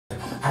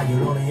Are you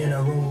lonely in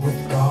a room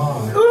with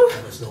God?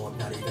 Never slow up,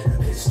 not even a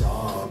bit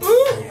stop.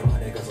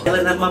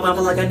 Yelling at my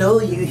mama like I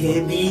know you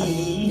hear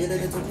me.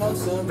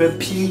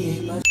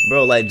 Repeat.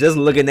 Bro, like just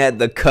looking at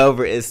the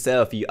cover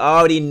itself, you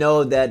already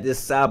know that this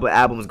Saba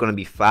album is gonna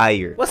be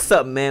fire. What's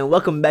up, man?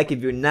 Welcome back if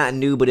you're not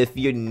new, but if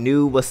you're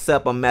new, what's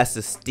up? I'm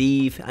Master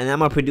Steve, and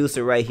I'm a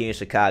producer right here in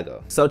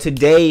Chicago. So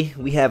today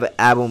we have an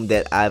album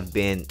that I've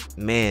been,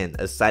 man,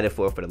 excited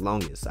for the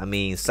longest. I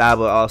mean,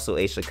 Saba also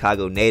a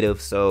Chicago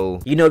native,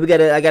 so you know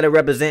I gotta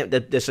represent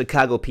the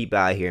Chicago people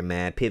out here,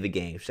 man. Pivot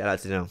Game, shout out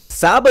to them.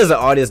 Saba is an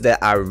artist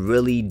that I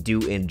really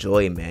do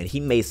enjoy, man. He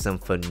made some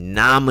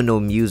phenomenal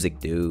music,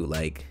 dude.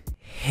 Like,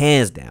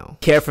 hands down.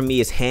 Care For Me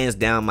is hands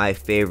down my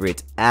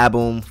favorite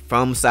album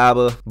from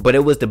Saba, but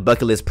it was the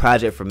bucket list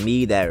project for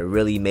me that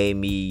really made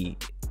me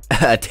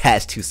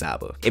attached to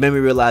Saba. It made me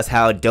realize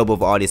how dope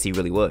of an artist he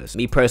really was.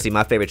 Me personally,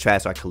 my favorite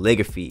tracks are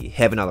Calligraphy,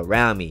 Heaven All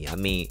Around Me. I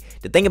mean,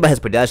 the thing about his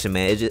production,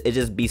 man, it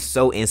just be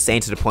so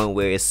insane to the point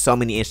where it's so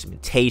many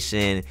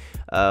instrumentation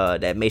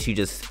that makes you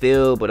just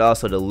feel, but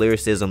also the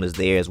lyricism is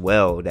there as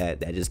well that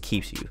just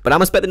keeps you. But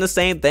I'm expecting the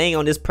same thing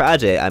on this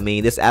project. I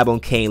mean, this album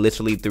came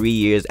literally 3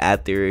 years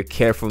after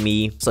Care For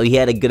Me, so he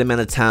had a good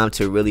amount of time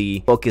to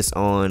really focus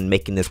on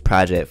making this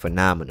project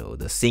phenomenal.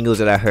 The singles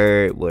that I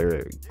heard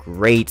were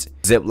great.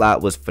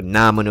 Ziplock was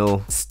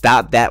phenomenal.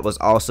 Stop That was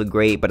also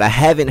great, but I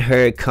haven't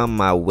heard Come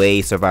My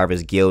Way,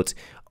 Survivor's Guilt,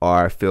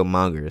 or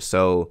Fearmonger.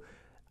 So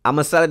I'm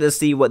excited to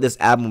see what this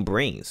album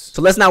brings.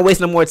 So let's not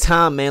waste no more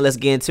time, man. Let's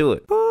get into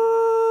it.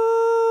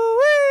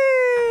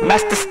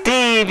 Master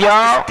Steve,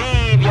 y'all.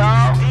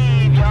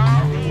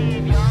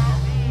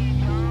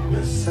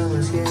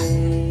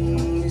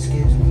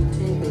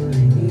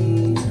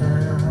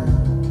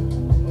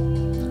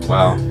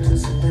 Wow.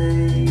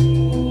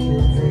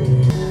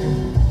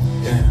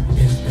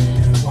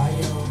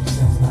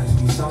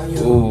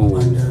 Ooh.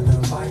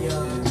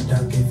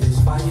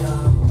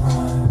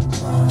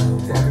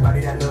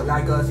 Everybody that look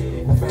like us,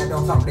 fan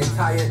don't talk, they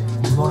tired.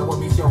 This morning will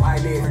meet your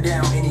eyelid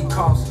down any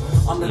cost.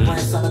 I'm the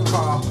grandson of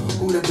Carl,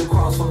 who lived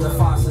across from the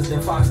Foxes,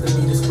 then fostered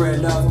me to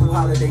spread love through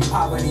holiday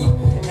poverty.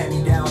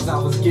 Hand-me-downs I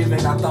was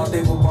given, I thought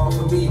they were born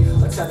for me.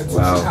 I tell the two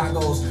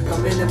Chicagos,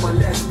 come in and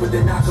molest, but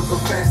then I can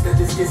confess that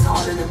this gets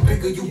harder the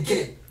bigger you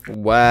get.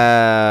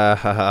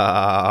 Wow,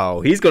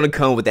 he's gonna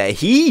come with that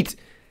heat.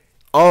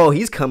 Oh,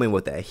 he's coming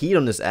with that heat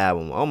on this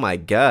album. Oh my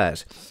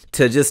gosh.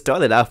 To just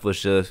start it off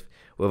with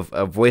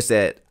a voice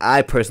that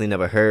I personally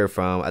never heard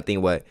from, I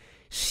think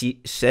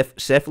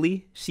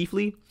Cheflee?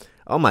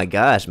 Oh my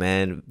gosh,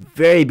 man.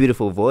 Very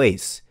beautiful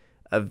voice.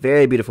 A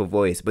very beautiful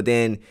voice. But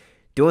then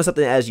doing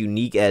something as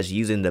unique as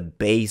using the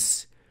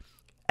bass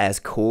as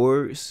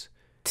chords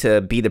to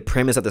be the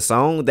premise of the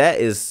song, that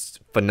is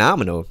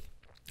phenomenal.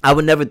 I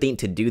would never think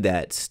to do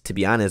that, to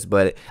be honest,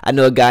 but I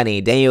know a guy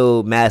named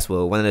Daniel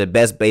Maxwell, one of the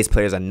best bass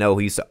players I know, who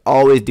used to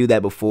always do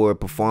that before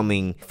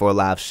performing for a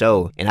live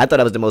show, and I thought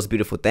that was the most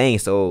beautiful thing.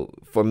 So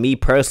for me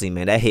personally,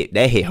 man, that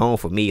hit home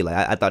for me.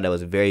 Like I thought that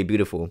was very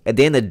beautiful. And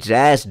then the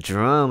jazz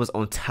drums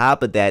on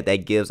top of that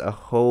gives a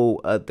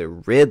whole other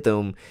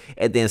rhythm.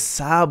 And then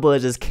Saba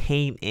just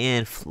came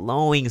in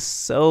flowing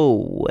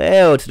so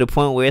well to the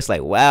point where it's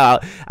like, wow,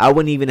 I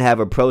wouldn't even have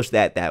approached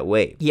that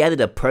way. He added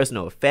a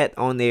personal effect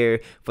on there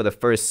for the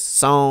first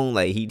song.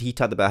 Like he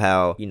talked about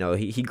how, you know,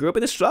 he grew up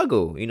in the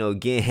struggle, you know,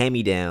 getting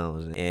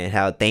hand-me-downs, and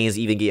how things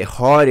even get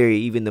harder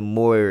even the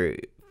more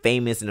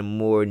famous and the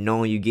more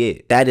known you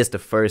get. That is the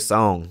first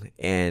song,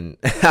 and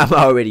I'm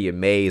already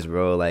amazed,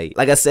 bro. Like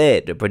I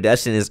said, the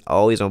production is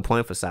always on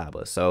point for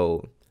Saba,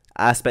 so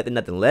I expected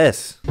nothing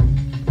less.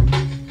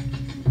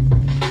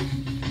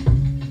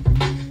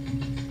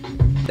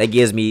 That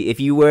gives me, if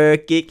you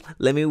work it,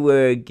 let me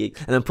work it.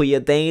 And then put your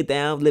thing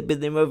down, flip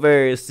it and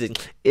reverse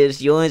it.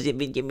 It's yours, give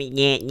me,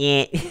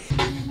 yeah.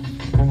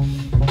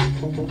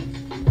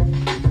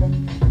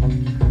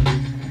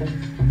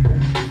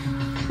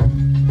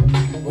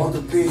 Want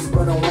the peace,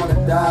 but I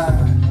wanna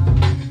die.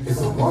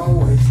 It's a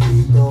one-way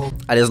street, though.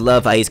 I just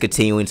love how he's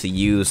continuing to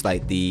use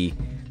like the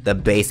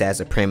bass as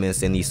a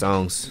premise in these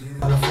songs.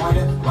 Oh,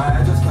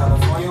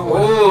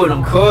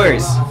 of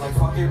course.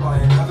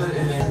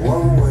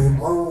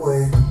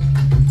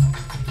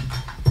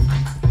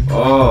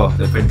 Oh,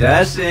 the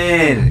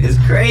production is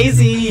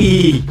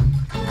crazy.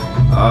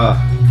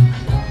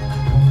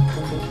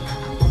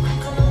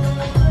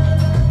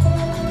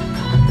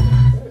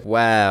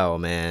 Wow,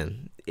 man.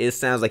 It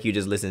sounds like you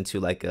just listen to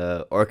like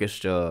a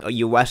orchestra, or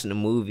you're watching a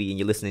movie and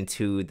you're listening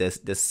to the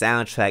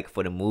soundtrack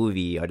for the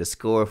movie or the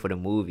score for the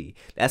movie.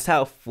 That's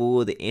how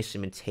full the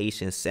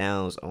instrumentation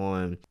sounds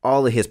on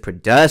all of his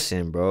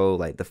production, bro.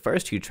 Like the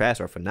first two tracks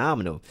are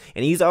phenomenal,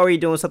 and he's already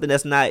doing something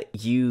that's not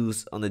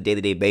used on a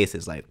day-to-day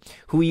basis. Like,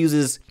 who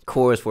uses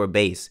chords for a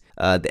bass?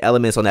 The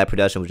elements on that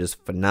production was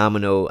just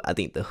phenomenal. I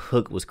think the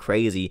hook was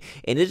crazy,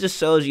 and it just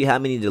shows you how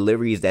many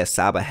deliveries that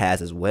Saba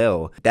has as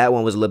well. That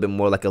one was a little bit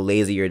more like a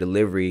lazier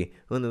delivery,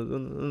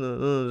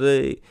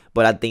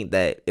 but I think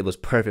that it was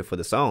perfect for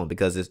the song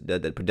because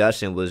the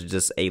production was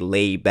just a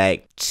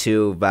laid-back,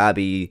 chill,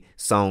 vibey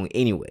song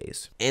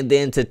anyways. And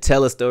then to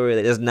tell a story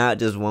that is not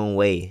just one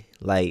way.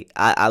 Like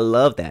I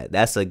love that.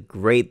 That's a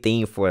great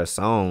theme for a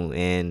song,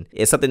 and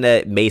it's something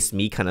that makes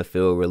me kind of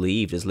feel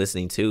relieved just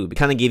listening to it. It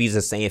kind of gives you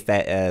the same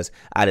fact as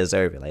I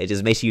Deserve It. Like it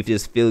just makes you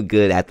just feel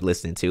good after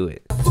listening to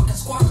it.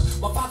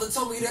 My father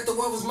told me that the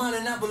world was mine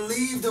and I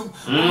believed him.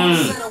 My mom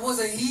said I was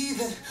a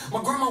heathen.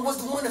 My grandma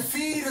was the one to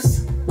feed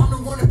us. I'm the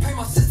one to pay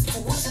my sister's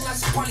tuition. I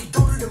should probably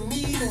go to the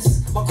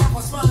meetings. My grandpa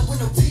smiling with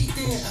no teeth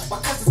in. My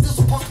cousin's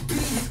still supposed to be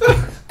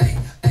here.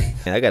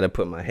 I gotta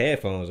put my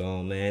headphones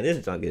on, man.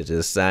 This junk is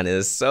just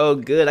sounding so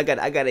good.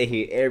 I gotta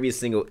hear every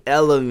single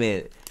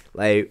element.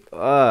 Like,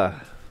 oh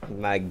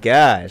my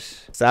gosh,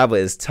 Saba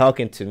is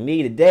talking to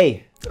me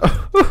today.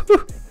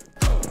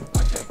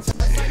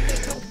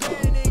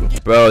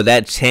 Bro,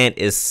 that chant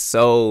is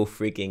so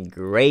freaking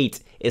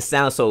great. It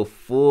sounds so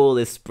full.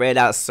 It's spread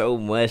out so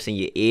much in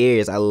your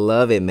ears. I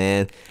love it,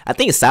 man. I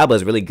think Saba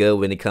is really good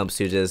when it comes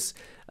to just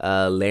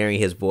layering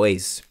his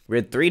voice.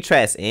 We're 3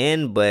 tracks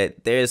in,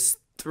 but there's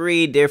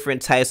 3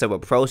 different types of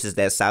approaches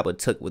that Saba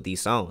took with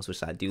these songs,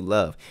 which I do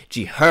love.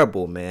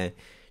 Herbo, man.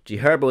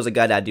 Herbo is a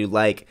guy that I do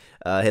like.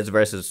 His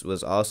verses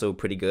was also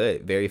pretty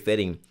good, very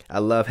fitting. I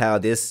love how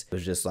this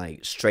was just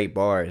like straight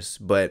bars.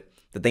 But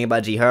the thing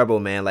about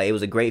Herbo, man, like it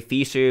was a great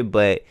feature,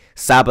 but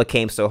Saba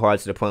came so hard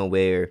to the point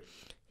where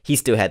he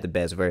still had the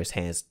best verse,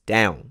 hands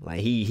down. Like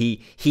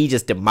he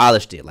just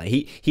demolished it. Like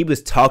he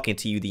was talking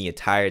to you the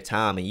entire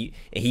time, and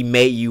he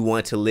made you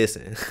want to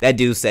listen. That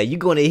dude said, "You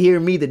gonna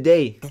hear me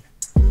today."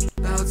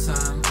 About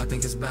time, I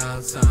think it's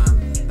about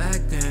time. Back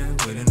then,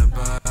 waiting to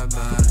bye.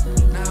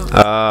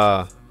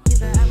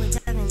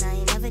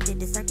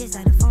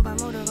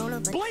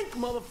 Blink,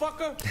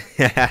 motherfucker.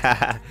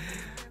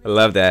 I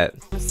love that.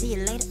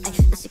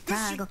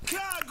 Chicago,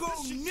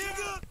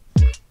 nigga.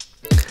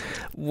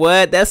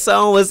 What? That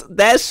song was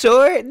that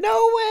short?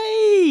 No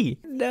way.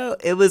 No,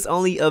 it was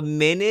only a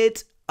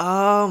minute.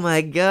 Oh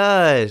my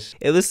gosh,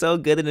 it was so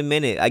good in a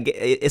minute. I get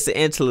it's an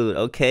interlude.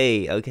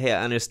 Okay,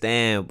 I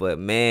understand, but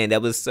man,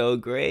 that was so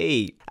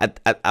great.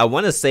 I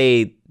want to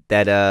say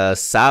that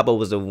Saba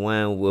was the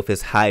one with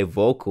his high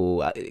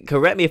vocal.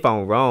 Correct me if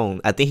I'm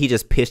wrong. I think he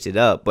just pitched it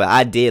up, but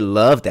I did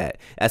love that.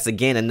 That's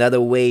again another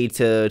way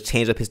to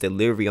change up his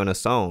delivery on a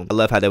song. I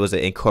love how there was an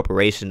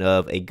incorporation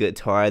of a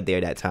guitar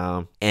there that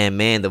time, and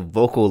man, the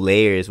vocal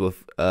layers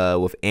with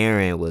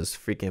Eryn was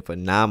freaking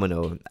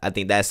phenomenal. I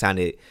think that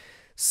sounded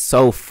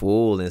so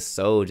full and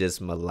so just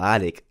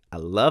melodic. I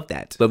love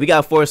that. But we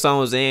got 4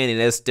 songs in and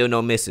there's still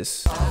no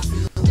misses.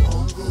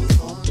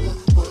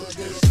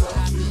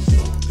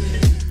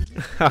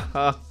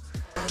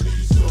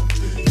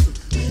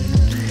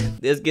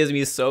 This gives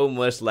me so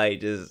much like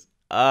just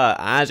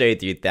Andre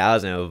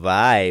 3000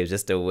 vibes,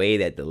 just the way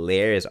that the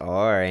layers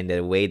are and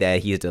the way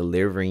that he's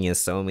delivering in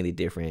so many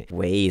different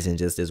ways in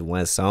just this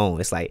one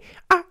song. It's like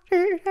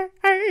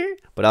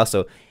but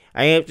also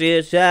I am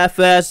just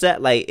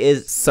like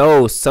it's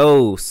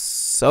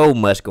so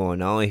much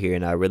going on here,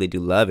 and I really do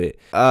love it.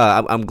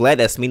 I'm glad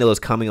that Smino is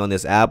coming on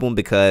this album,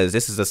 because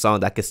this is a song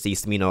that I could see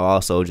Smino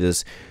also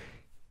just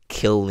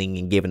killing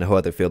and giving a whole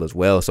other feel as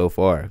well so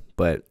far.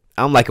 But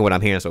I'm liking what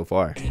I'm hearing so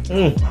far.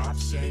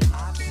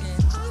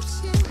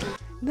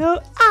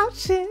 No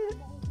option.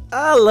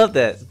 I love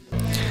that.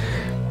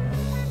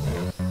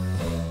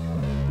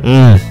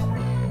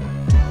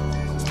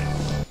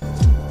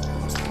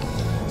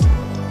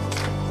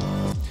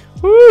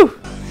 Woo!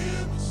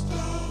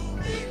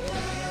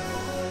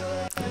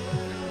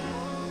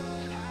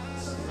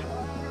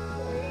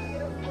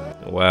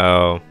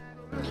 Wow.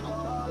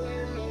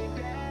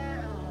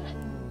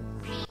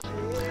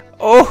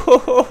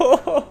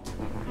 Oh.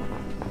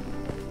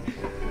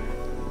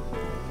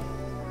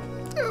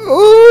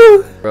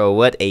 Ooh. Bro,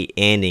 what a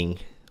ending.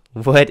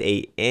 What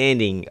a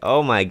ending.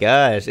 Oh my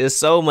gosh. There's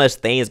so much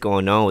things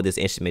going on with this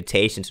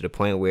instrumentation to the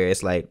point where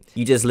it's like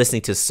you just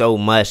listening to so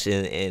much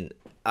and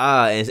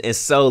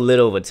so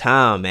little of a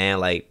time, man.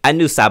 Like I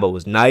knew Saba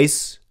was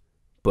nice,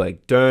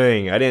 but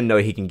dang, I didn't know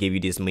he can give you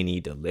this many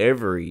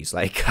deliveries.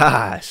 Like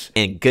gosh.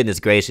 And goodness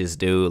gracious,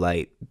 dude,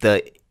 like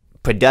the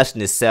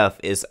production itself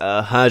is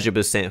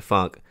 100%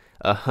 funk.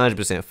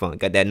 100% funk.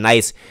 Got that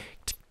nice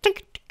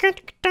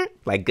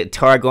like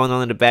guitar going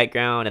on in the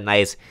background, a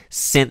nice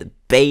synth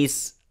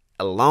bass,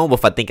 along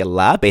with I think a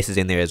lot of basses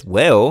in there as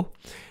well.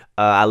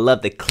 I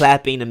love the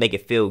clapping to make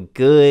it feel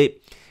good.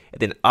 And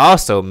then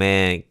also,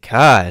 man,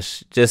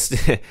 gosh, just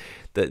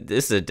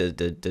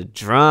the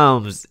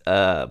drums,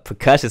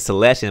 percussion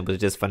selection was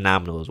just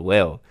phenomenal as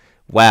well.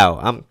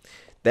 Wow,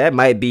 that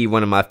might be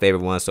one of my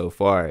favorite ones so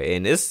far,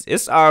 and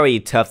it's already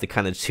tough to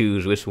kind of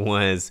choose which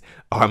ones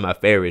are my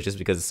favorites just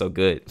because it's so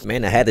good.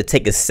 Man, I had to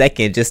take a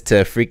second just to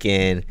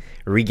freaking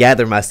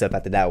regather myself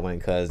after that one,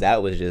 because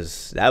that was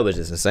just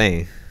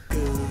insane.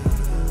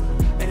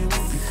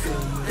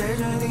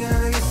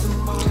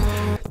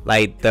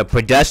 Like the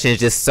production is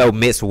just so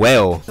mixed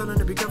well.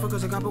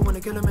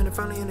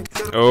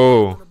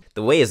 Oh,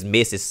 the way it's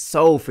mixed is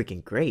so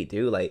freaking great,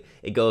 dude. Like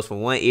it goes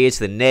from one ear to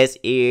the next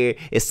ear.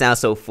 It sounds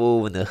so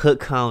full when the hook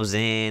comes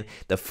in.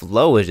 The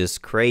flow is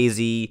just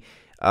crazy.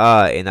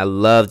 And I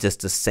love just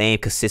the same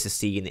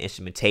consistency in the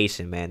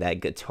instrumentation, man. That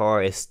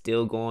guitar is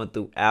still going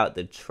throughout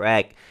the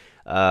track.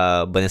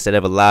 But instead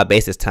of a live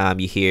bass this time,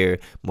 you hear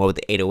more of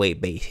the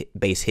 808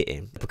 bass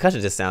hitting. The percussion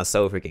just sounds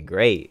so freaking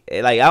great.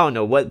 Like, I don't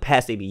know what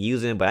pads they be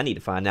using, but I need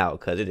to find out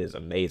because it is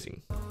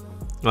amazing.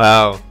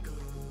 Wow.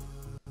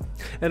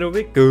 And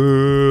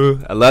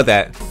I love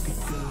that.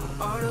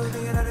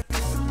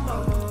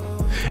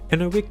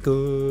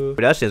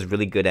 Production is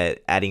really good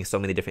at adding so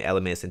many different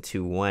elements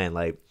into one.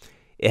 Like,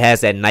 it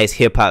has that nice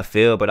hip-hop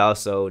feel, but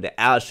also the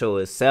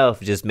outro itself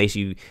just makes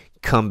you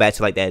come back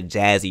to like that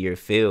jazzier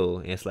feel.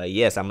 And it's like,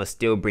 yes, I'm gonna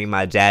still bring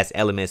my jazz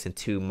elements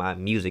into my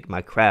music,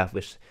 my craft,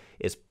 which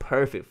is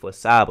perfect for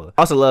Saba.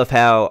 I also love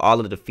how all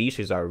of the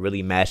features are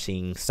really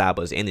matching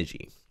Saba's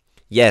energy.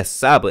 Yes,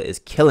 Saba is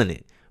killing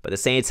it, but at the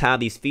same time,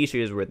 these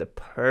features were the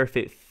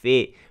perfect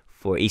fit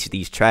for each of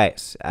these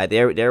tracks.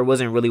 There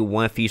wasn't really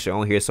one feature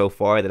on here so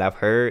far that I've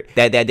heard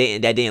that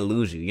didn't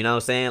lose you. You know what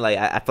I'm saying? Like,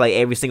 I feel like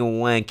every single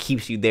one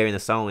keeps you there in the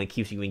song and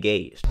keeps you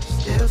engaged.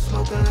 Still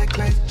smoking like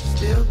crazy,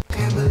 still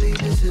can't believe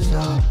this is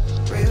all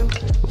real.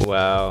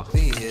 Wow.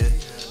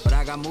 But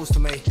I got moves to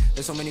make.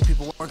 There's so many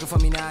people working for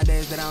me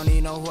nowadays that I don't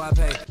even know who I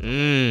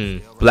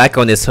pay. Black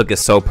on this hook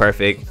is so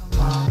perfect.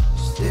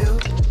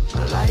 Still,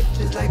 my life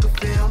is like a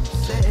film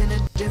set in a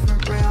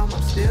different realm.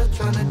 I'm still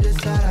trying to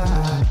decide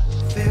how I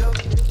feel.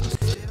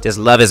 Just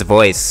love his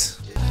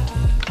voice.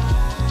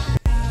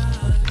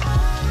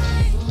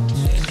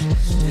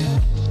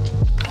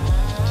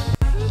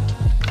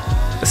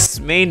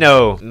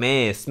 Smino,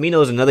 man,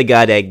 Smino is another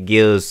guy that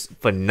gives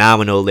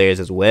phenomenal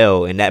layers as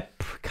well, and that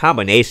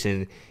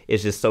combination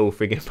is just so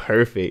freaking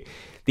perfect.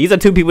 These are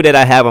two people that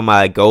I have on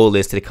my goal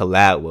list to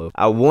collab with.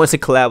 I want to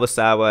collab with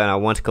Saba and I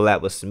want to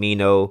collab with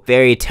Smino.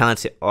 Very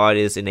talented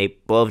artists, and they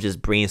both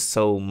just bring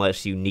so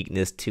much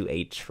uniqueness to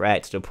a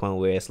track to the point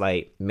where it's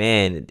like,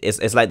 man,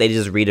 it's like they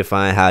just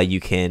redefine how you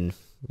can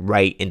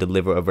write and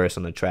deliver a verse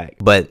on the track.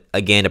 But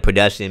again, the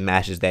production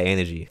matches that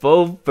energy.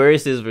 Both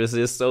verses were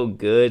just so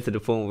good to the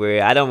point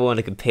where I don't want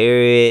to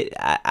compare it.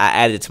 I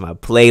added it to my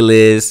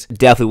playlist.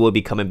 Definitely will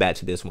be coming back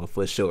to this one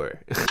for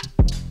sure.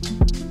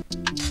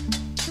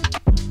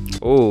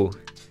 Oh,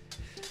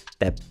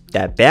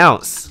 that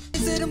bounce.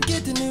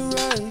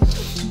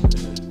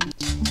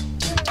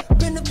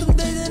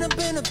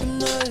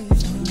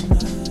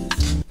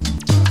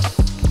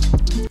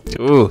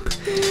 Ooh.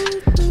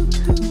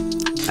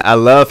 I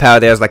love how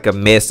there's like a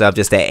mix of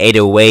just that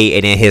 808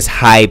 and then his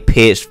high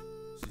pitched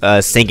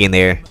singing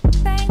there.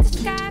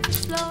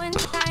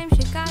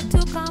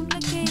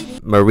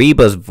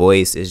 Mereba's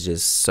voice is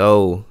just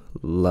so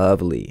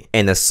lovely,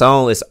 and the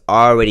song is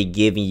already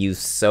giving you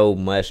so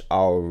much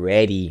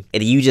already,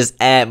 and you just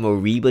add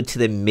Mereba to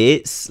the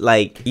mix.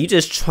 Like, you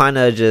just trying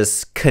to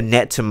just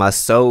connect to my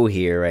soul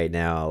here right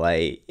now.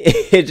 Like,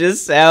 it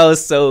just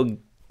sounds so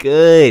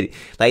good.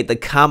 Like, the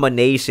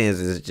combinations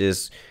is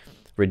just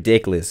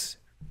ridiculous.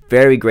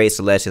 Very great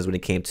selections when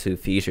it came to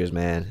features,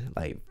 man.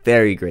 Like,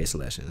 very great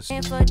selections.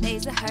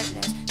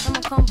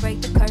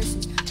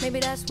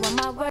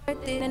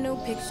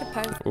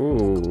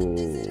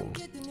 Ooh.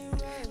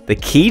 The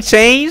key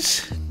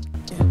change?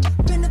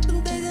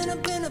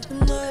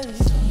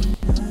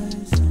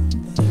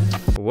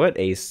 What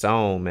a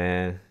song,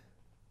 man.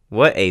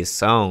 What a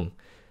song.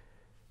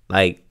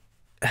 Like,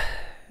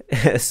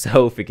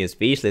 so freaking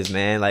speechless,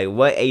 man. Like,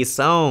 what a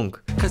song.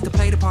 Cause to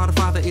play the part of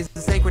Father is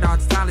the sacred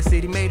art style.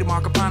 City made a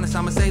mark upon us.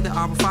 I'ma say that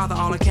our Father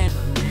all I can.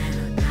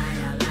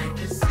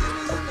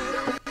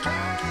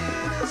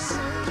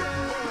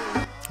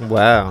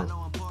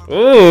 Wow.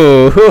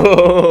 Ooh.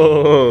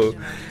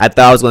 I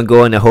thought I was gonna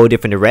go in a whole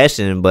different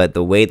direction, but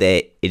the way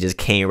that it just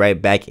came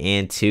right back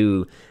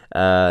into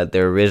the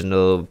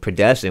original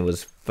production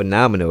was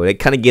phenomenal. It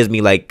kind of gives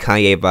me like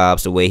Kanye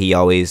vibes, the way he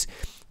always,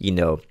 you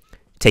know,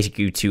 takes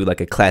you to like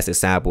a classic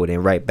sample and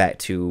then right back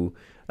to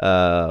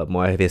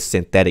more of his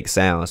synthetic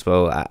sounds.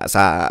 So,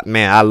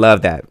 man, I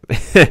love that.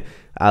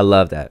 I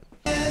love that.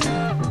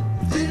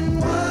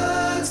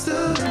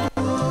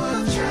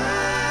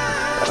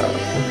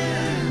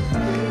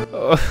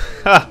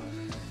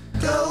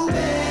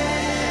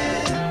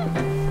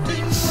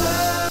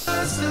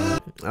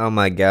 Oh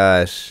my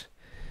gosh.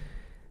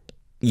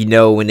 You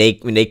know, when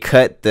they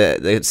cut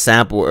the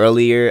sample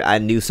earlier, I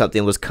knew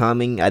something was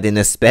coming. I didn't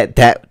expect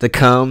that to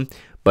come,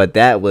 but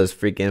that was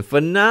freaking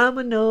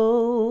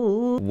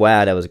phenomenal.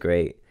 Wow, that was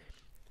great.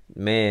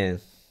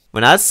 Man,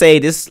 when I say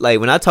this, like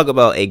when I talk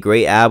about a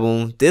great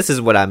album, this is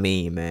what I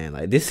mean, man.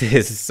 Like, this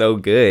is so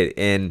good,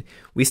 and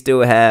we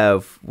still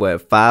have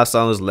what, 5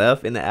 songs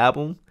left in the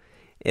album.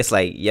 It's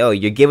like, yo,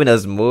 you're giving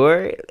us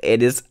more,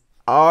 and it's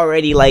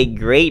already like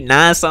great.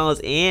 9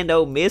 songs in,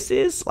 no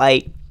misses.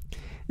 Like,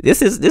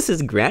 this is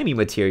Grammy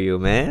material,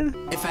 man.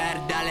 If I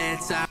had $1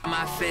 inside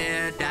my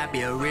fare, I'd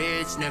be a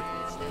rich nigga.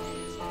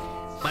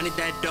 Money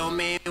that don't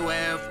mean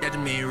wealth, that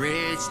mean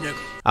rich nigga.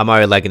 I'm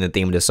already liking the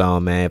theme of the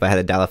song, man. If I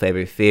had $1 for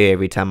every fear,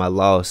 every time I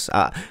lost,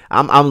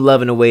 I'm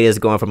loving the way it's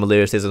going from a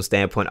lyricism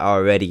standpoint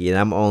already, and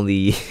I'm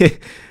only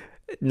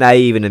not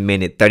even a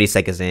minute, 30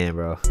 seconds in,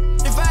 bro.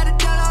 If I had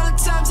 $1 all the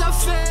times I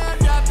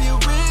failed,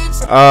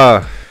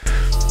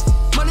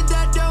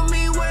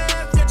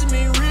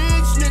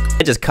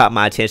 It just caught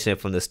my attention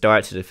from the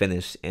start to the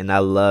finish, and I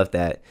love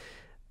that.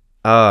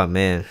 Oh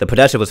man, the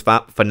production was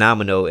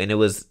phenomenal, and it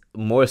was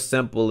more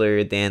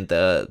simpler than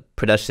the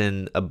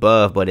production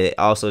above, but it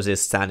also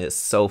just sounded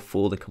so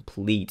full and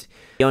complete.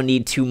 You don't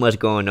need too much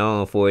going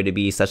on for it to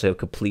be such a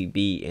complete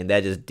beat, and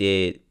that just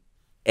did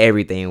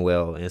everything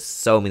well in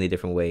so many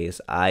different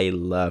ways. I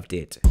loved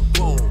it.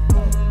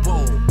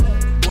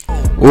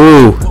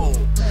 Ooh.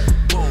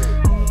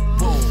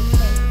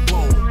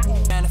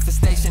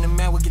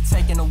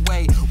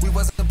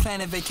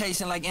 Planning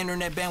vacation like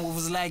internet bandwidth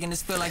was lagging.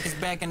 This feel like it's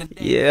back in the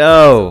day.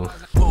 Yo.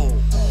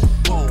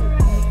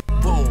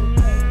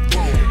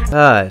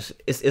 Gosh,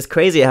 it's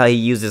crazy how he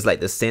uses like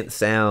the synth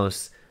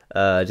sounds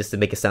just to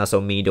make it sound so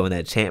mean during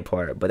that chant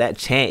part. But that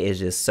chant is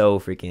just so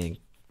freaking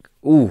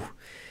ooh.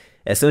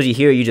 As soon as you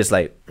hear it, you just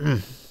like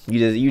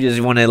you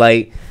just want to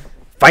like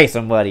fight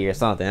somebody or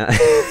something.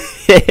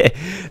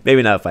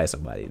 Maybe not fight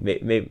somebody.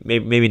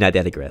 Maybe not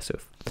that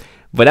aggressive.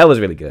 But that was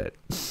really good.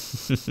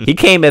 He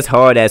came as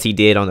hard as he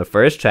did on the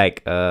first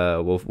track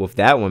with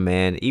that one,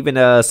 man. Even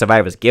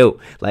Survivor's Guilt.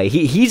 Like,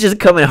 he's just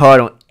coming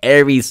hard on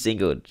every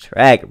single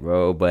track,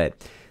 bro.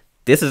 But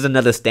this is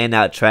another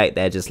standout track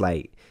that just,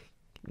 like,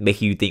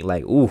 make you think,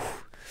 like, ooh,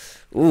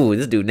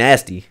 this dude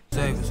nasty.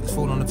 It's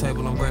food on the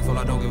table. I'm grateful.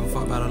 I don't give a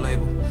fuck about a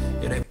label.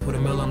 Yeah, they put a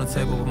meal on the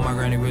table, but my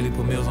granny really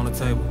put meals on the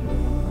table.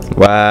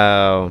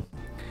 Wow.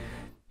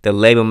 The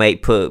label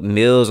mate put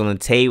meals on the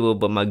table,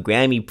 but my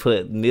Grammy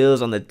put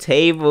meals on the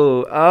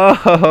table.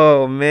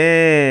 Oh,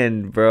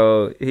 man,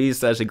 bro. He's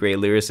such a great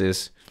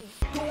lyricist.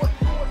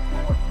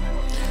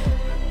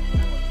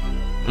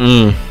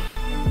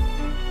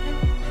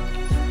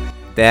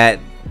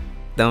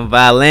 Them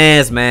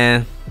violins,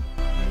 man.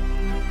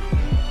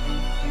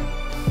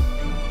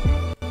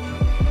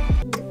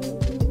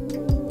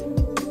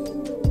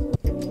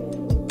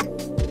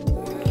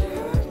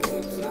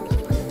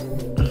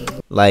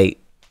 Like,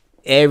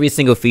 every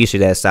single feature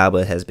that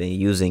Saba has been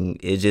using,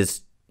 it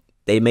just,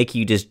 they make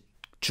you just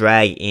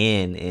drag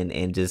in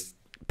and just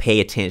pay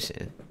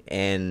attention.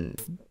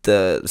 And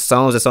the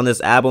songs that's on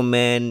this album,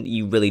 man,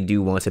 you really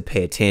do want to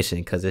pay attention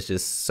because it's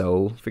just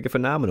so freaking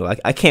phenomenal.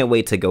 I can't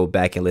wait to go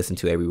back and listen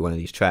to every one of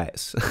these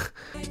tracks.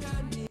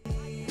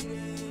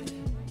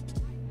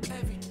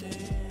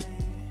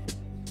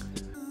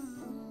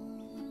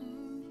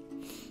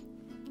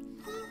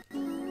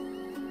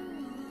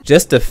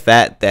 Just the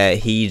fact that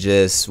he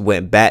just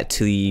went back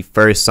to the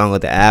first song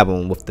of the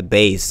album with the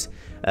bass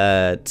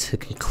to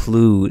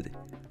conclude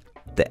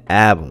the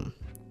album.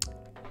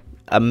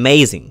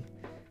 Amazing.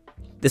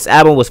 This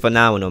album was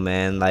phenomenal,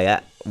 man.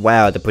 Like,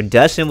 wow, the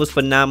production was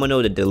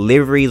phenomenal, the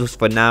delivery was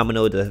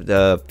phenomenal,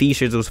 the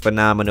features was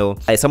phenomenal.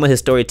 Like, some of his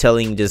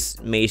storytelling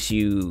just makes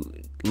you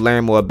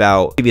learn more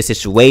about previous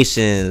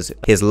situations,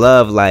 his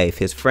love life,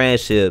 his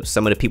friendships,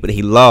 some of the people that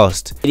he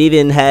lost. It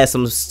even has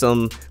some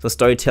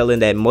storytelling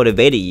that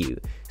motivated you,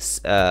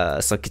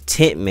 some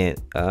contentment,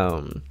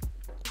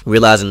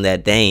 realizing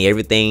that dang,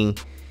 everything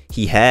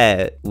he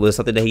had was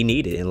something that he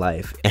needed in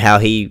life, and how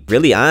he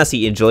really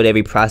honestly enjoyed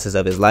every process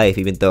of his life,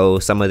 even though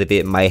some of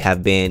it might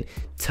have been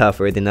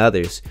tougher than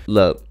others.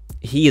 Look,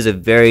 he is a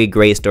very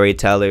great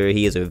storyteller.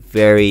 He is a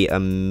very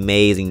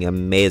amazing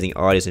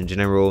artist in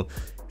general.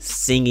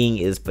 Singing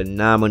is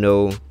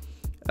phenomenal,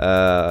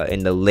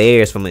 and the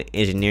layers from an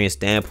engineering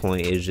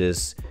standpoint is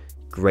just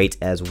great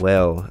as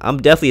well. I'm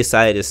definitely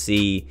excited to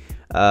see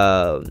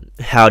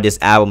how this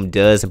album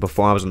does and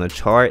performs on the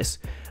charts.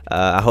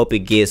 I hope it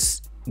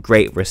gets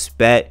great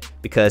respect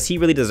because he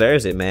really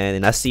deserves it, man.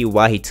 And I see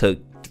why he took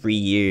 3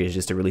 years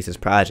just to release this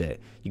project.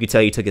 You can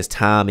tell he took his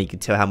time, and you can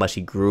tell how much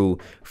he grew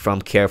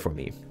from Care For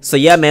Me. So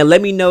yeah, man,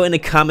 let me know in the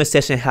comment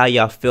section how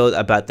y'all felt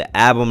about the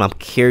album. I'm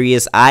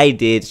curious. I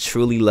did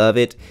truly love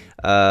it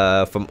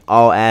from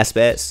all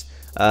aspects.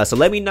 So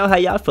let me know how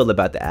y'all feel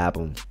about the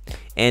album,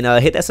 and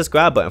hit that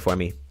subscribe button for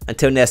me.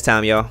 Until next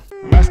time, y'all.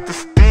 Mr.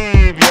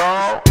 Steve,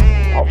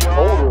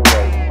 y'all.